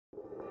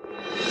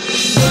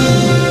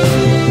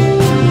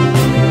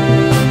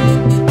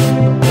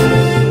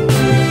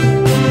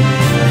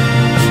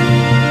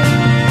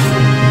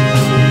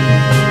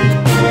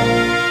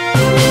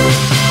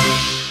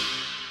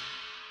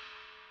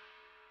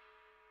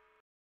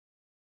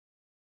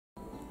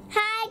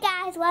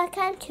guys,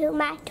 welcome to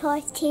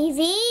myToyS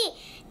TV.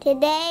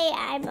 Today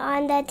I'm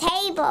on the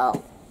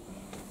table.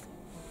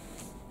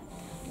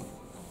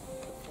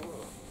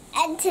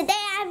 And today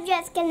I'm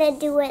just gonna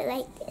do it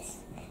like this.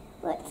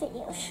 What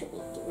video should we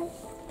do?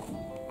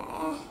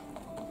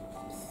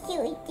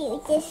 Should we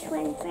do this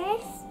one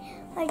first?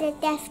 Or the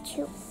Death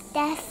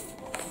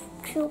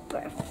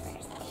Trooper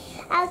first?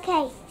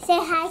 Okay, say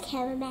hi,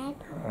 cameraman.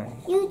 Hi.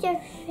 Use your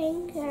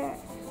finger.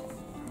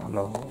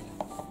 Hello.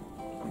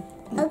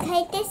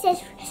 Okay, this is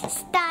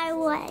Star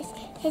Wars.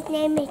 His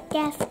name is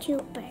Death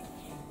Trooper.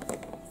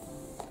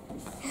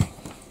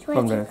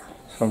 From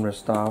the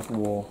Star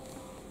Wars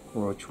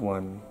Rouge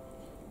One.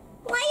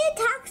 Why you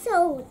talk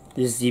so?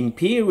 This is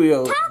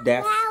Imperial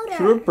Death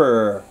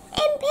Trooper.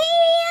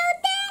 Imperial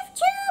Death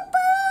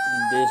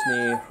Trooper.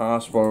 Disney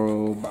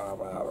Hasbro.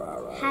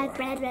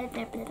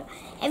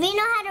 If you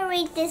know how to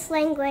read this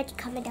language,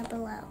 comment down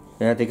below.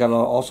 Yeah, they got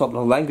all sorts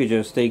of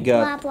languages. They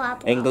got Blah, blah,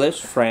 blah.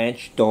 English,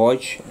 French,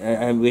 Deutsch,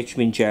 which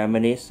means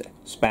Germany's,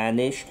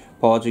 Spanish,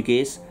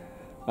 Portuguese,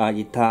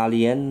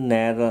 Italian,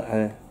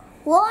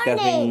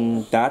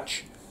 Warning.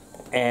 Dutch.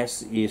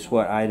 S is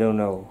what I don't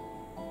know.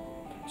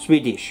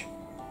 Swedish.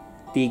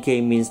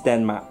 DK means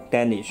Denmark.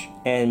 Danish.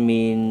 N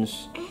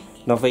means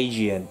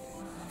Norwegian.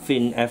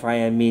 Finn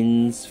FIN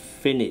means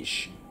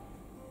Finnish.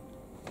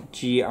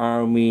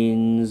 GR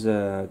means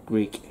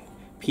Greek.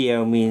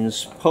 PL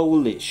means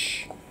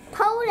Polish.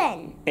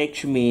 Poland.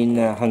 H means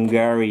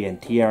Hungarian.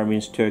 TR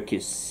means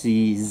Turkish.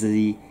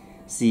 CZ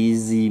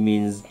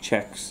means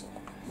Czechs.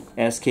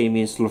 SK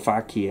means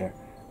Slovakia.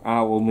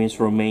 RO means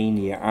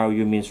Romania.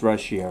 RU means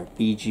Russia.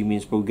 BG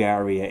means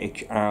Bulgaria.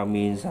 HR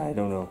means I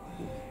don't know.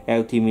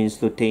 LT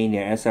means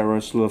Lithuania. SR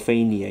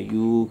Slovenia.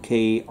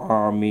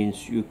 UKR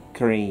means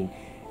Ukraine.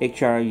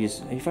 HR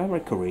is, if I'm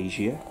right,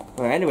 Croatia.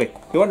 Well, anyway,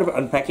 you want to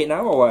unpack it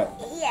now or what?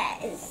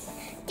 Yes.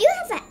 Do you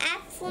have an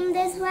app from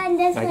this one?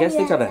 This I one guess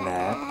they got an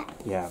have app.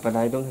 Yeah, but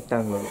I don't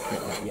download it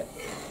yet.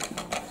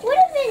 What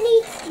if it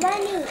needs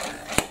money?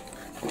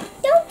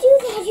 Don't do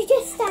that. You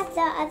just stop the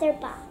other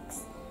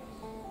box.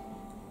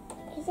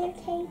 Is there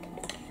tank?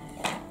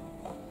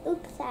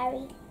 Oops,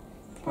 sorry.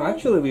 Well,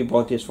 actually, we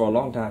bought this for a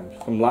long time,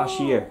 from last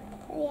year.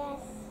 Yes.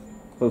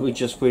 But we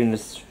just put it in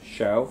the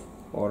shelf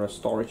or a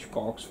storage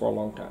box for a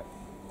long time.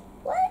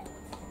 What?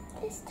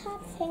 This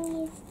top thing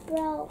is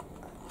broke.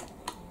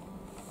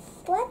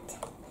 What?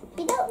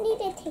 You don't need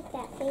to take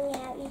that thing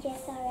out. You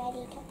just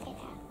already took it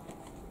out.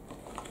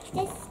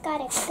 This got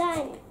a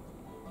gun.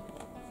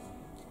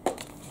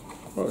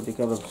 Oh, they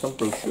got some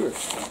brochures.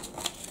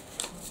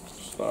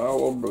 Star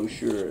Wars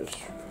brochures.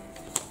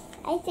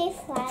 I say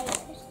flyers.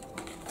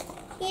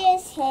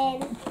 Here's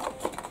him.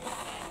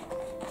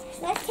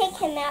 Let's take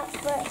him out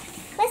first.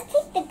 Let's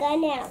take the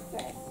gun out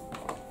first.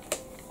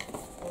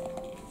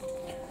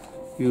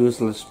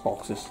 Useless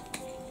boxes.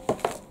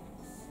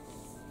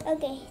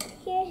 Okay,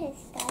 here's his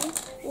gun.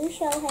 You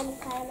show him,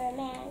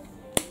 cameraman.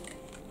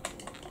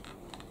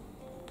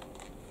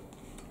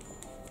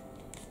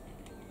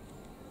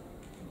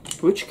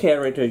 Which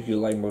character do you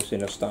like most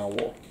in a Star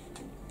Wars?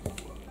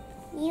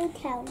 You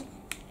tell me.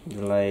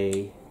 You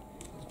like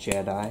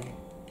Jedi?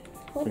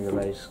 What? You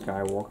like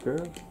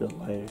Skywalker? You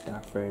like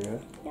Darth Vader?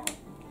 No.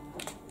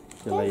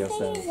 You like Darth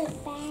yourself? Vader's a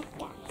bad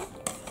guy.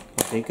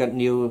 They got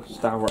new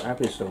Star Wars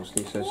episodes.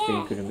 They said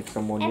Yeah. they could make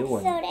some more new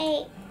ones.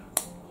 Episode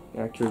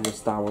 8. Actually, the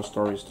Star Wars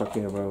story is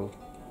talking about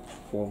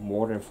for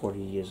more than 40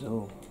 years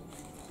old.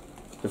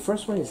 The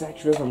first one is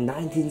actually from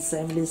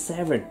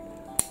 1977.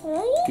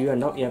 Really? You are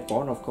not yet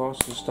born, of course.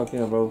 It's talking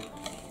about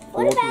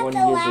What about 41 the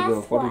years ago,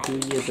 last 42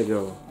 one? years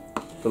ago.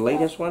 The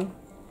latest one?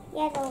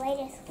 Yeah, the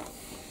latest one.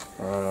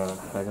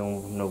 I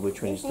don't know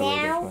which one is the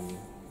Now? latest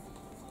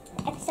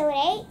one. Episode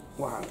 8?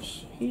 Wow,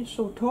 he's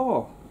so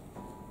tall.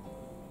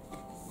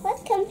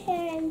 Let's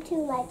compare him to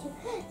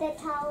the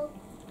tall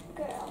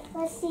girl.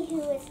 Let's see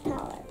who is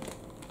taller.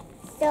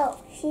 So,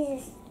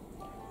 she's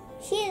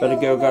But the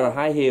girl got a little-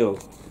 high heel,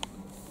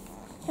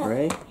 No.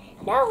 right?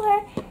 No,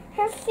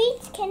 her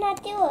feet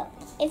cannot do it.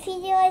 If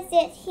he does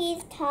it,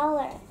 he's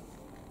taller.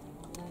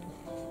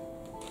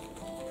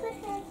 Put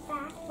her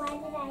back. Why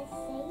did I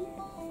say?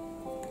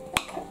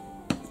 Okay.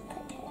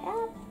 Put her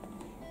up.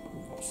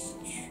 Let's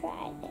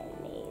try to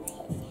move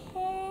his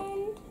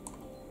hand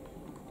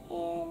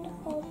and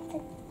hold the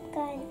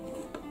gun.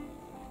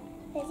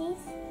 Does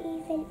this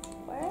even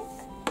work?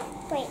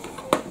 Wait.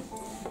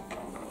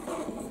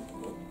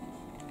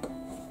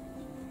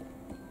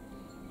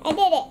 I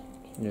did it.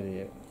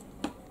 Yeah.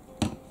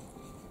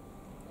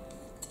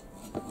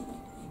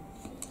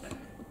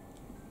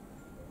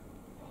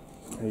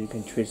 You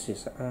can twist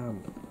his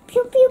arm.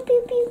 Pew, pew,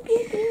 pew, pew,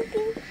 pew, pew,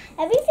 pew.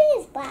 Everything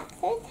is black,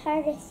 so it's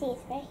hard to see.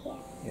 It's right here.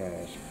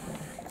 Yes.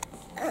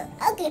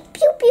 Okay.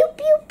 Pew, pew,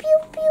 pew, pew,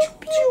 pew, pew,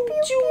 pew,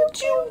 pew, pew,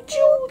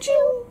 pew,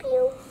 pew,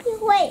 pew, pew.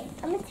 Wait,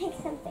 I'm gonna take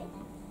something.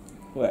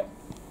 What?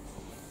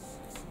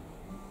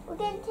 We're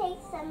gonna take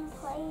some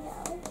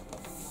Play-Doh.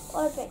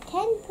 Or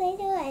pretend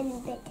Play-Doh,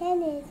 and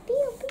pretend is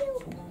pew,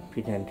 pew.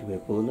 Pretend to be a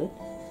bullet?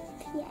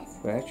 Yes.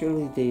 Well,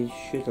 actually, they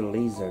shoot a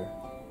laser.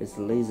 It's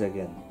a laser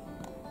gun.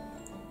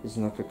 It's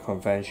not the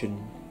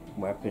convention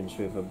weapons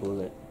with a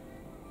bullet.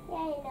 Yeah,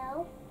 I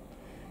know.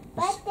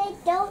 But they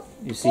don't.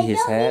 You see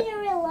his hat? Need to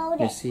reload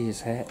it. You see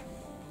his hat?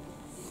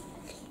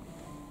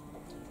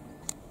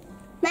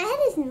 My head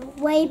is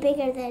way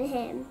bigger than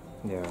him.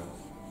 Yeah.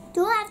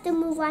 Do I have to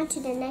move on to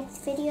the next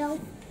video?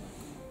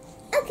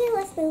 Okay,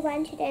 let's move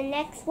on to the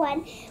next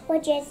one,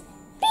 which is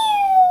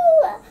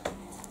pew!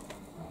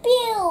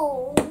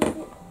 Pew!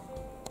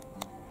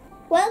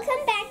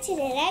 Welcome back to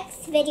the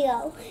next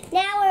video.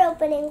 Now we're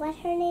opening, what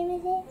her name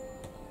is it?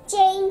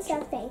 Jyn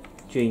something.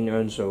 Jyn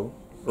Erso.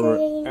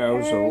 Jyn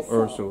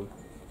Erso.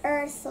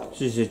 Erso.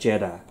 She's a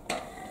Jedi.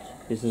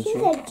 Isn't She's she?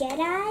 a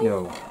Jedi?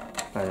 No.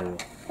 I don't know.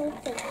 I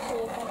don't think she's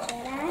a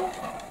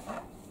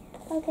Jedi.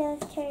 Okay,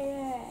 let's turn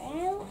her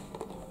around.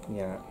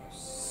 Yeah.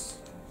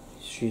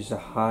 She's a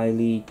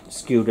highly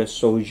skilled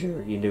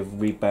soldier in the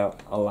Rebel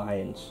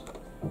Alliance.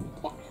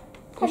 Yeah.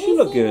 But Have she you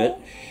look seen good. it?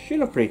 She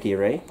look pretty,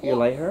 right? You Yeah.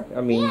 like her?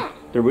 I mean, Yeah.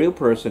 the real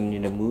person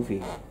in the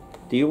movie.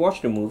 Do you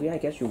watch the movie? I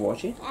guess you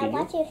watch it. I Did you?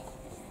 watched it.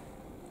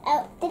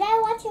 Did I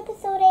watch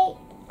episode 8?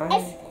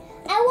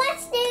 I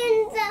watched it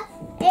in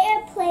the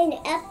airplane,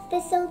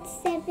 episode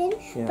 7,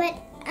 Yeah. but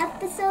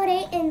episode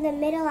 8 in the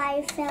middle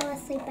I fell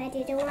asleep. I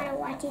didn't want to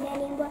watch it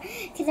anymore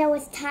because I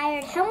was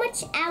tired. How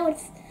much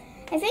hours?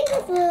 I think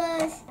it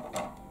was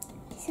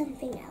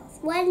something else.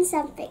 One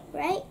something,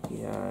 right?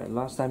 Yeah,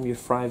 last time you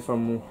fly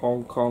from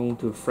Hong Kong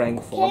to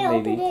Frankfurt, Can I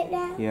maybe. open it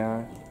now?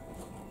 Yeah.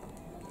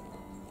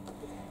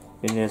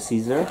 In a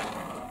Caesar?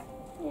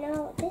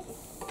 No, this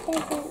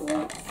doesn't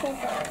need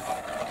scissors.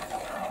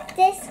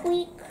 This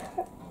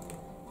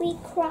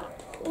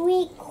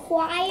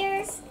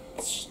requires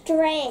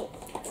strength.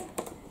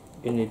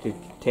 You need to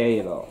tear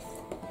it off.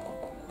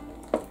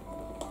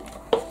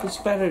 It's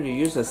better to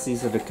use a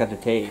scissor to cut the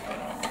tape.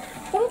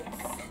 Don't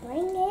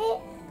swing it.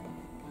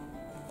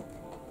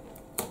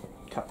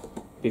 Cut.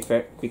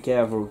 Be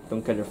careful.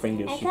 Don't cut your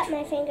fingers. I cut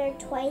my finger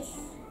twice.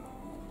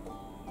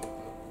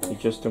 You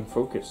just don't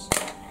focus.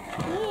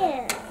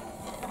 Yeah.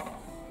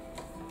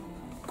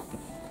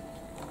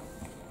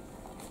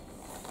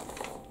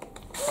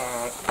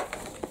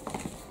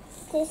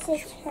 This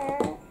is her.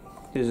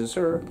 This is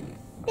her.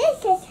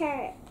 This is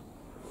her.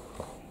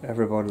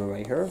 Everybody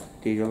like her?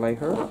 Did you like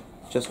her?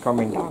 Just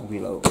comment down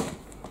below.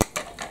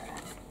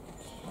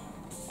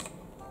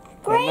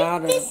 Great.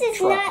 Another This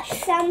is not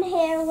trash. some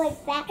hair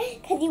like that,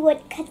 because you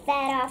would cut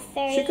that off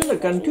very She got a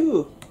gun easily.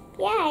 too.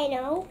 Yeah, I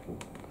know.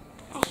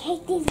 I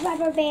hate these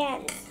rubber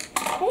bands.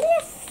 Let me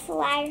just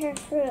slide her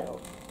through,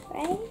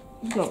 right?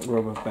 It's not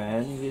rubber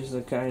band. It's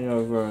a kind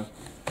of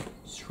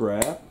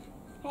strap.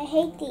 I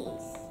hate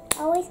these.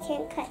 Always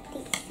can't cut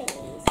these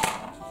thingies.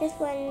 This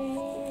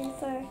one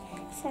for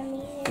some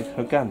It's reason.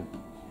 her gun.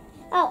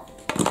 Oh.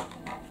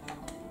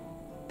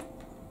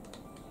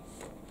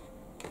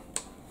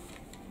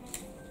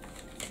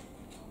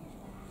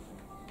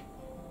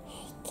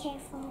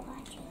 Careful,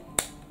 Audrey.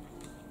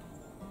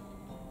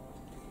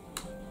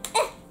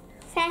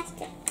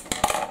 Faster.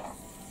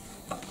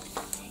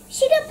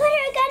 She could put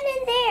her gun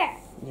in there.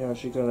 Yeah,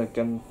 she got a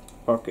gun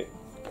pocket.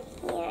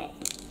 Yeah.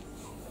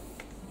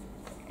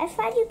 I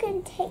thought you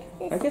can take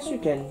this. I guess you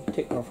thing. can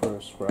take off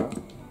her strap.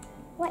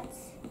 What?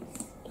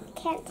 You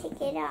can't take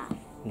it off.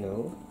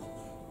 No.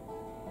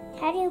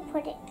 How do you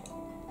put it?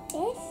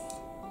 This?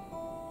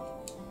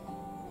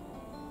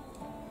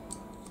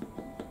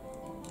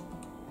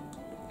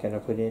 Can I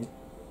put in?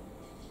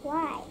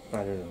 Why? I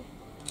don't know.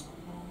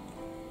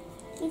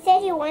 You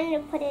said you wanted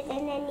to put it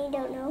in and you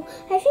don't know.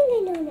 I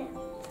think I know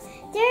now.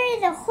 There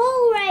is a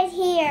hole right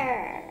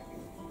here.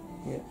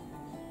 Yeah.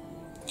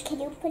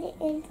 Can you put it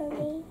in for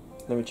me?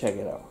 Let me check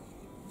it out.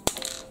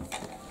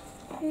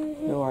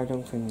 Mm-hmm. No, I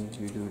don't think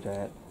you do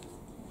that.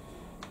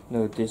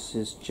 No, this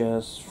is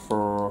just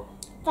for.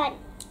 Fun.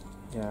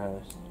 Yeah,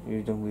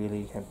 you don't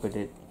really can put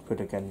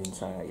a gun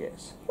inside, I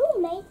guess.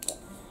 Who made this?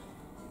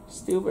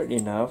 Stupid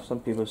enough. Some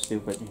people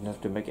stupid enough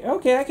to make it.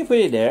 Okay, I can put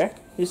it there.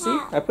 You see?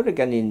 How? I put a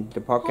gun in the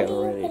How pocket do you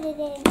already. put it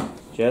in?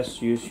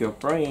 Just use your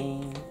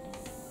brain.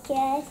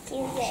 Just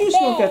use it. She's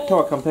not that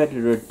tall compared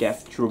to the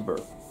Death Trooper.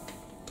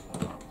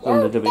 A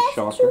little bit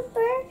shorter.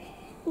 Trooper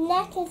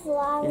neck is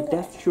longer. The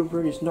Death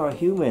Trooper is not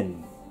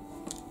human.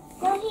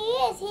 No, he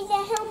is. He's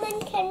a human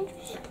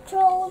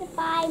controlled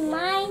by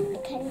mind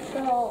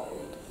control.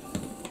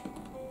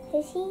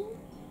 Is he?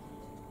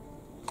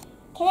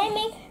 Can I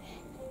make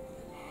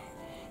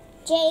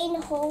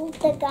Jane hold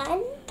the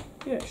gun?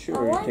 Yeah, I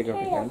sure. You want take her off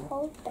the to gun.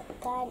 hold the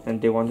gun.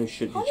 And they want to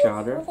shoot How do each you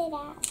other. hold it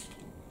out?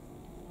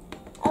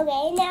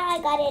 Okay, now I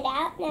got it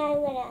out. Now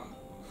I'm gonna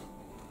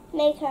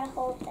make her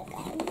hold the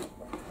gun.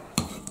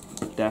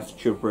 Death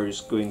Trooper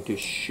is going to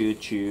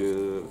shoot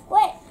you.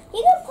 Wait,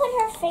 you can put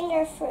her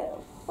finger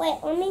through. Wait,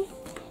 let me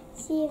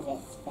see if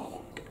it's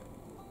better.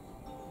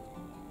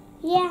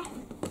 Yeah.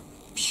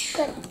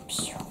 Good.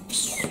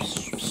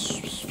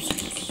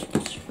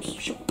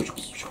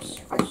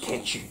 I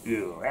catch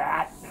you,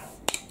 rat.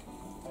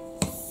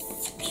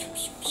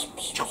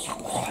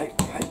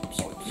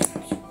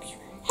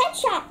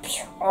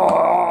 Headshot.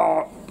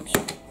 Oh.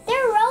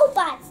 They're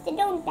robots. They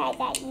don't die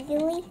that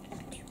easily.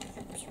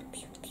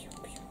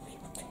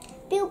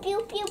 Pew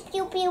pew pew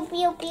pew pew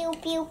pew pew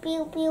pew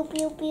pew pew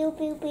pew pew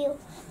pew pew.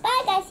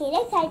 Bye guys, see you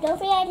next time. Don't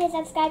forget to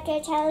subscribe to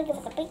our channel and give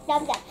us a big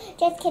thumbs up.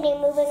 Just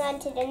kidding, moving on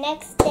to the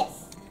next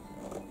this.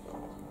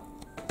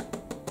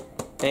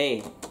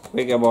 Hey,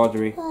 wake up,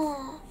 Audrey.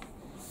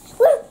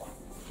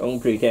 Don't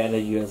pretend that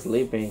you're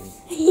sleeping.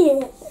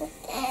 Okay,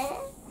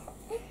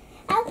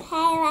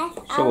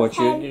 let's So what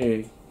you open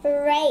do?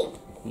 Rey.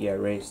 Yeah,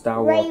 Rey.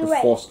 Star Wars The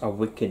Rey. Force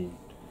Awakens.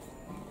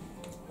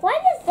 Why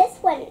does this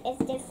one is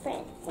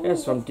different?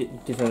 It's from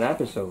different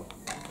episode.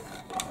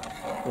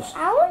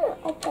 I want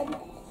to open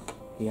this.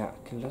 Yeah,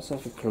 okay, let's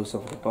have a close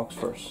up of the box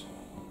first.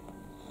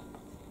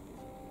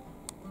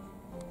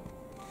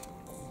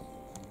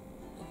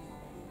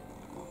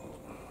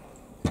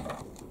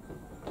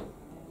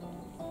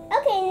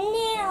 Okay,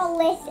 now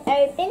let's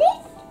open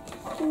it.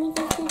 Give me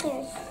the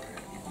scissors.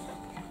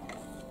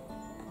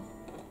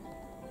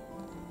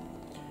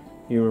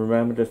 You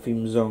remember the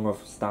theme song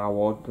of Star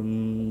Wars?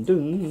 Dun,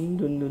 dun,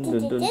 dun, dun,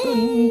 dun, dun, dun,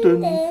 dun,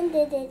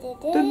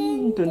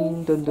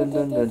 dun, dun,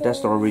 dun, dun.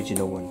 That's the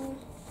original one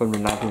from the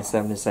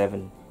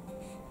 1977.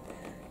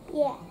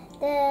 Yeah.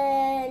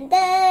 Dun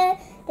dun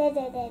dun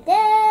dun dun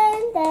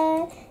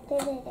dun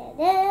dun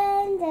dun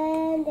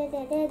dun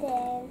dun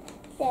dun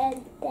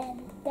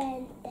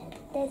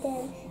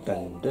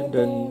Dun, dun,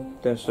 dun.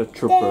 That's the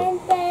trooper.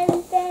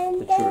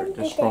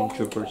 The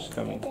stormtroopers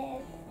coming.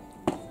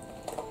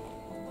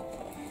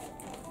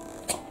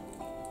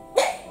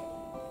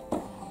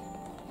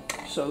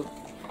 So,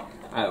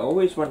 I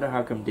always wonder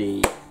how come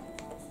they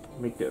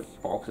make the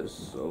boxes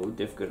so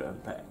difficult to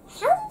unpack.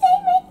 How do they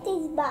make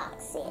these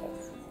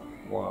boxes?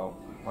 Wow,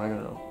 I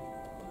don't know.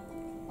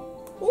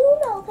 You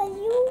know, because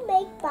you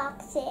make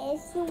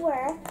boxes. You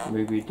work.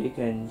 Maybe they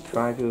can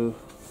try to.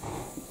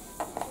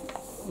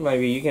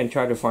 Maybe you can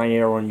try to find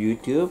it on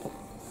YouTube.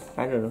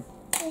 I don't know.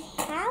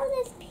 How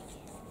does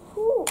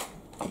who?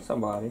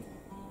 Somebody.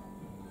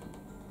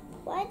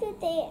 Why do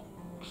they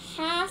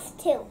have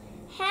to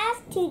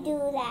do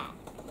that?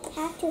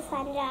 Have to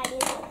find it on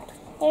YouTube.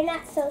 They're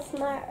not so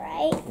smart,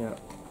 right? Yeah.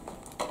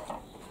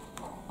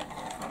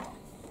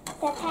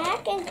 The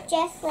pack is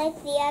just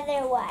like the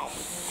other one.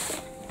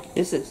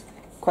 This is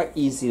quite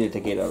easy to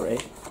take it out,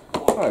 right?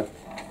 Oh,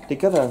 they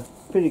got a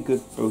pretty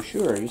good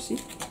brochure, you see?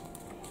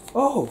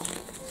 Oh!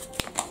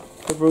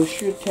 The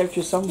brochure tells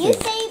you something. You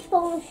say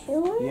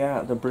brochure?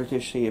 Yeah, the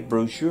British say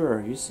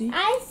brochure, you see?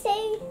 I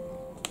say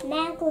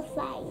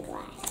magnifying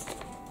glass.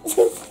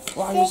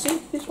 Wow, you see?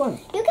 This one.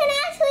 You can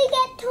actually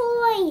get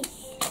toys.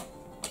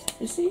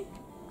 You see?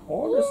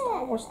 All the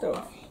Star Wars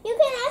stuff. You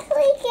can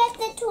actually get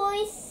the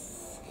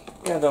toys.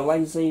 Yeah, the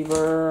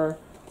lightsaber,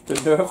 the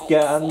Nerf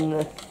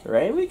gun,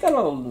 right? We got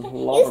a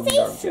lot You of say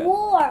Nerf gun.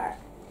 swore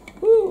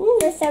Ooh, ooh.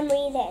 for some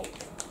reason.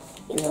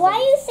 Yeah. Why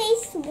you say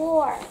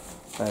swore?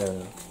 I don't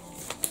know.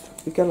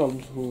 We got a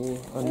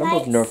number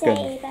of Nerf guns.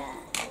 Lightsaber.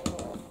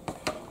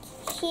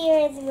 Here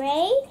is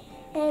Rey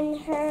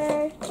and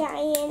her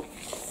giant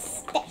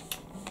stick.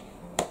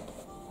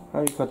 How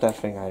do you call that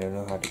thing? I don't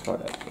know how to call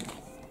that thing.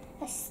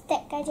 A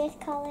stick. I just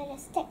call it a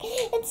stick.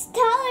 It's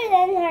taller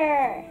than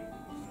her.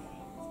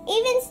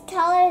 Even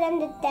taller than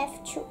the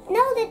Death Trooper.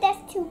 No, the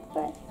Death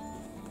Trooper.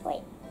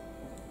 Wait.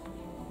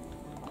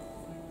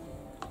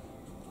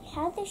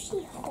 How does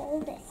she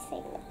hold this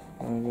thing?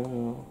 I don't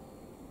know.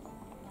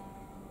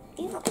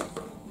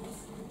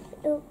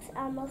 Oops,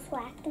 almost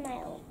whacked my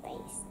own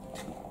face.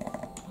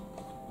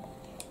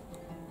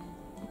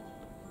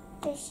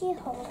 Does she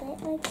hold it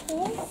like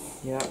this?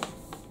 Yeah.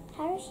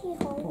 How does she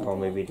hold it? Or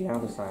maybe the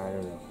other side, I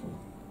don't know.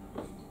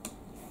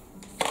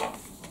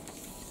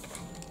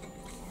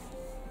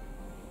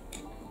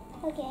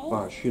 Okay.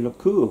 Wow, she look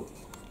cool.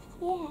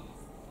 Yeah.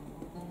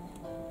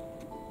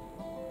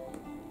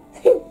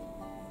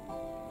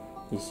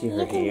 You see her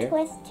You can hair?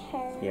 twist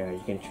her. Yeah,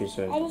 you can twist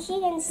her. And she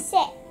can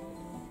sit.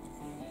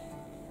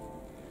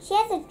 She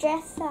has a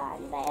dress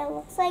on, but it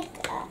looks like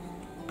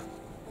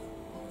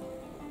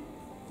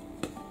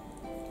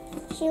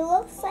she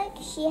looks like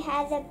she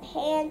has a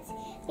pants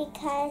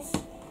because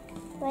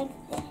like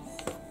this.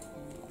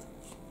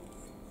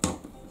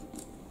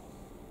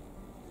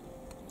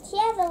 She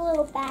has a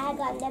little bag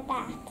on the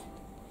back.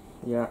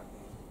 Yeah.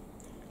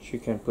 She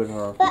can put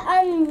her But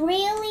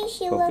really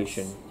she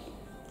position.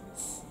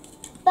 looks.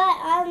 But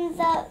on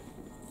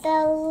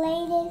the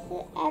latest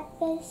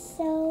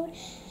episode,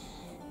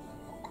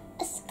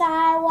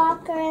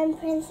 Skywalker and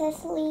Princess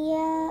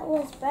Leia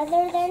was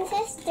brothers and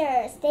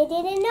sisters. They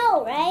didn't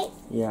know, right?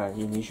 Yeah,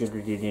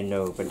 initially they didn't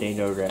know, but they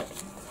know that.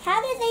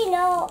 How did they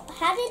know?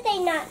 How did they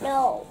not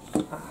know?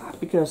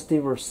 Because they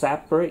were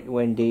separate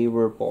when they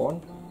were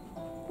born.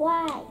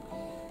 Why?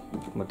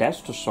 Well,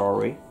 that's the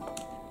story.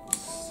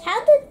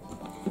 How did?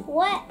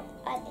 What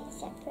are they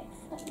separate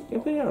from? You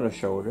put it on the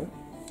shoulder.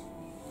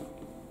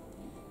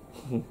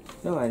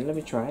 No, let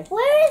me try.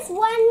 Where is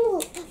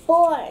one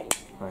born?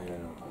 I don't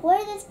know.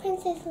 Where does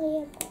Princess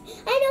Leia born?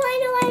 I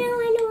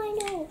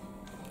know.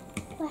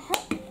 Well,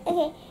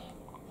 okay,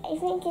 I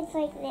think it's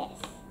like this.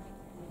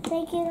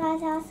 Like you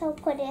guys also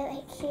put it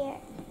like here.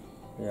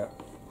 Yeah.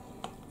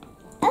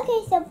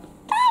 Okay, so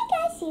bye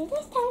guys. see you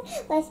this time.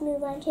 Let's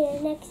move on to the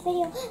next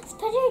video. Let's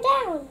put her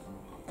down.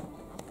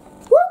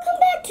 Welcome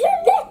back to the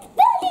next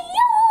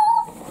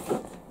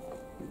video.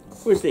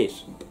 Who's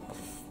this?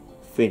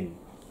 Finn.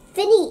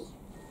 Finny.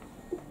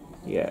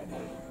 Yeah.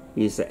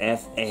 He's the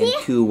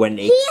FN-2187.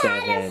 He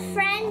had a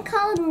friend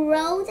called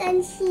Rose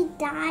and she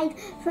died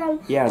from...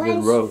 Yeah, the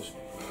Rose.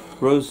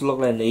 Rose looked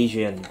like an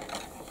Asian.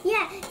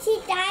 Yeah, she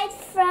died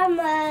from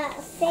a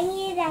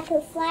thingy that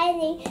could fly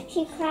and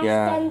she crashed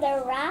on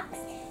the rocks.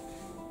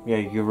 Yeah,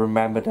 you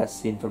remember that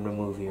scene from the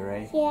movie,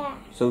 right? Yeah.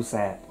 So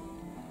sad.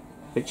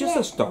 It's just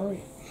a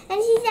story.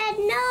 And she said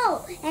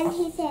no. And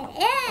he said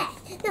yes.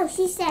 No,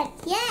 she said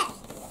yes.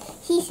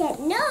 He said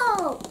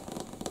no.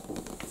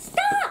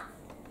 Stop!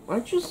 I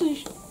just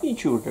see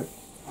children.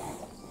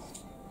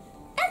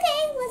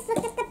 Okay, let's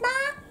look at the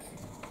box.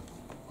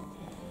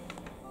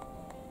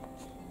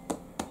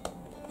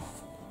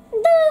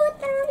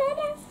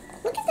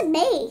 Look at the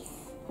base.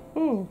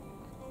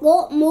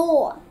 Want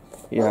more.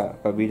 Yeah,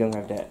 but we don't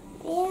have that.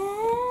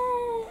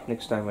 Yeah.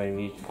 Next time I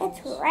meet. That's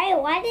Rey.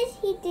 Why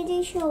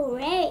didn't show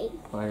Rey?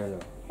 I don't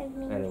know.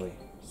 Anyway.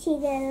 She's a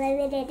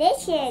limited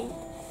edition.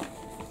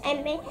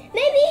 And maybe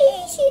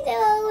she's a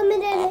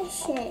limited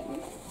edition.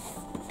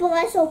 But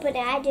let's open it.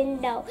 I didn't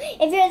know.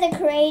 If you're the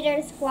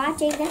creators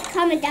watching, just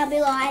comment down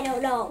below. I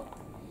don't know.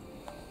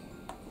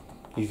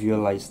 If you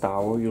like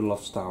Star Wars, you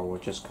love Star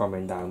Wars, just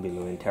comment down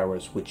below and tell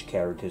us which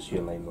characters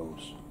you like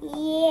most.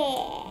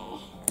 Yeah.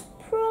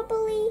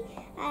 Probably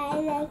I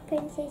like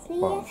Princess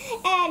Leia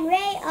and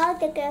Rey, all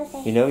the girls.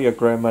 You know, your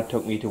grandma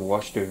took me to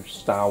watch the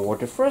Star Wars.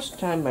 The first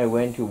time I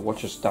went to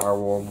watch a Star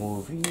Wars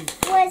movie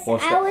I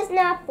was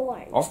not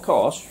born. Of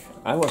course,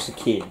 I was a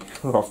kid.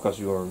 Of course,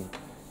 you are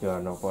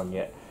not born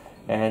yet.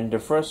 And the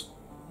first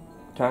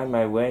time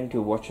I went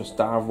to watch a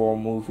Star Wars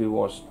movie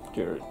was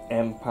the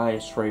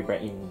Empire Strikes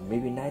Back in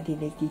maybe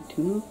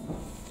 1982.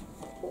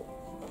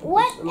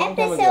 What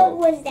episode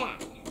was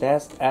that?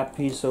 That's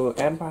episode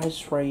Empire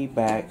Strikes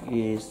Back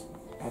is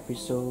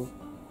episode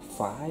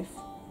 5,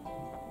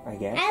 I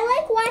guess. I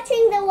like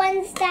watching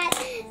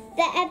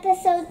the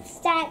episodes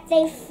that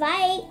they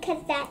fight,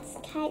 because that's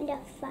kind of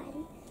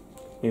fun.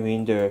 You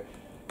mean the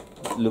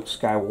Luke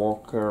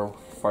Skywalker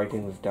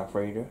fighting with Darth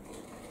Vader?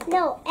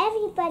 No,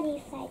 everybody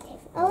fighting.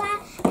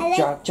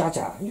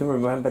 Jaja. You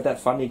remember that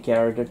funny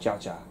character,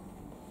 Jaja?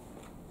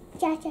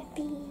 Jaja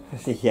Bean.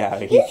 Yeah.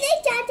 You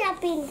say Jaja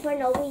Bean for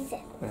no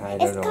reason. I don't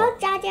know. It's called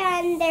Jaja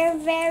and they're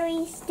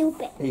very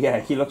stupid. Yeah,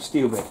 he looks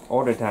stupid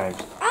all the time.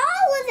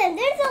 All of them.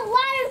 There's a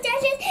lot of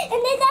Jajas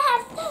and then they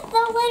have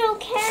the little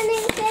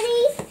cannon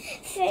thingies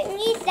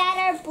that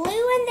are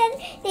blue and then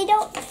they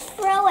don't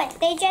throw it.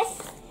 They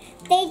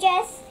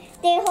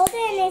hold it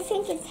and they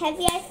think it's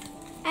heavy.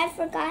 I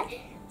forgot.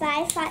 But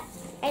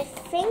I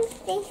think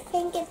they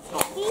think it's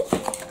heavy,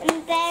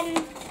 and then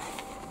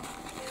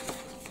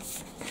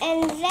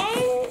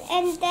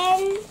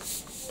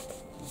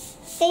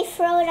they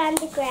throw it on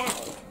the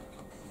ground,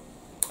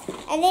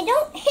 and they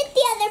don't hit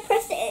the other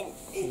person.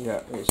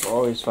 Yeah, it's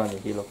always funny.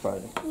 He looks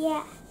funny.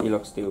 Yeah. He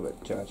looks stupid,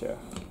 Jaja.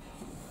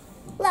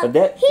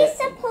 Look, he's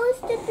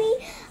supposed to be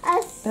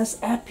a... That's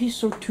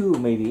episode 2,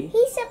 maybe.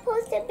 He's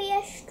supposed to be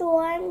a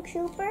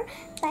stormtrooper,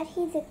 but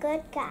he's a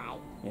good guy.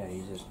 Yeah,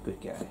 he's a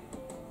good guy.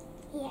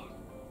 Yeah.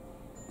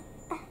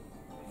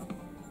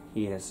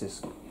 He has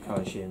his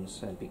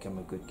conscience and become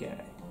a good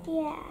guy.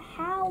 Yeah,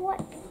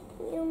 what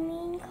you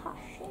mean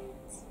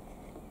cautions?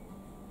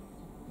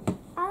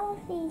 All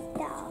of these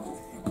dolls.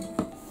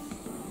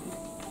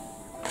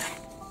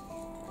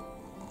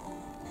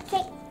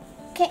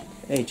 Okay.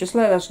 Hey, just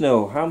let us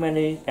know how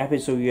many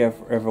episodes you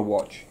have ever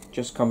watched.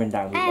 Just comment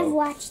down below. I've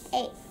watched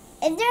 8.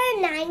 Is there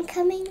a 9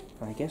 coming?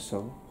 I guess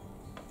so.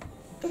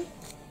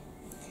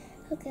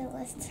 Okay,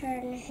 let's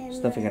turn him.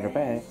 There's nothing at the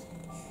back.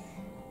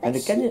 And the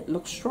gun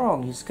looks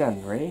strong, his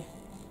gun, right?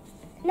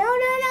 No,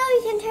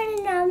 you can turn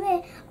it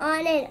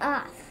on and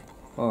off.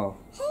 Oh.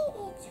 Hey,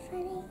 it's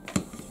funny.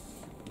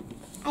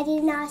 I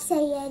did not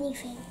say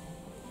anything.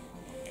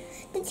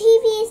 The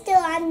TV is still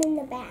on in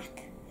the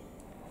back.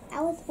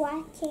 I was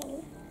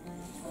watching.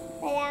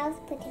 But I was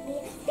putting the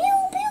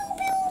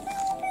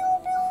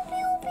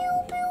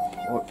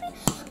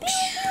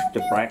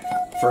The black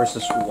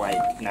versus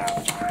white now.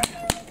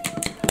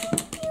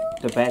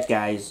 The bad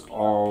guy is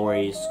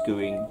always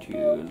going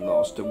to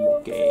lose the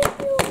war game.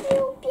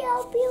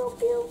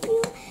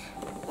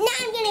 Now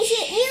I'm gonna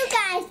shoot you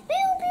guys.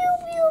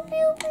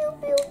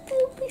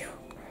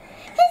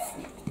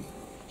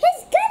 His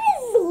gun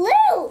is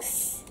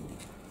loose.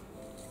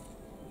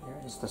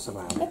 Yeah, it's the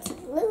survival. It's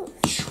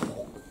loose.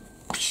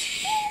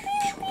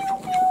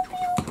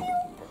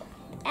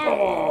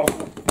 Oh.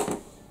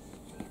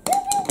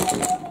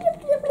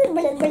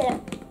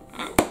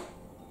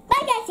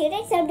 Bye guys, see you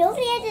next time. Don't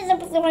forget to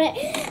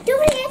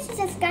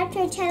subscribe to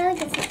our channel.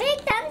 Give us a big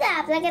thumbs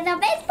up. Like us on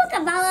Facebook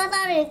and follow us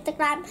on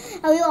Instagram.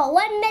 And we want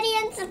 1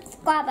 million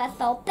subscribers.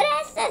 So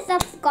press the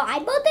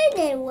subscribe button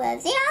and we'll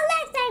see you all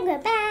next time.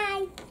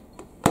 Goodbye.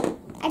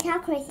 I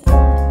talk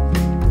crazy.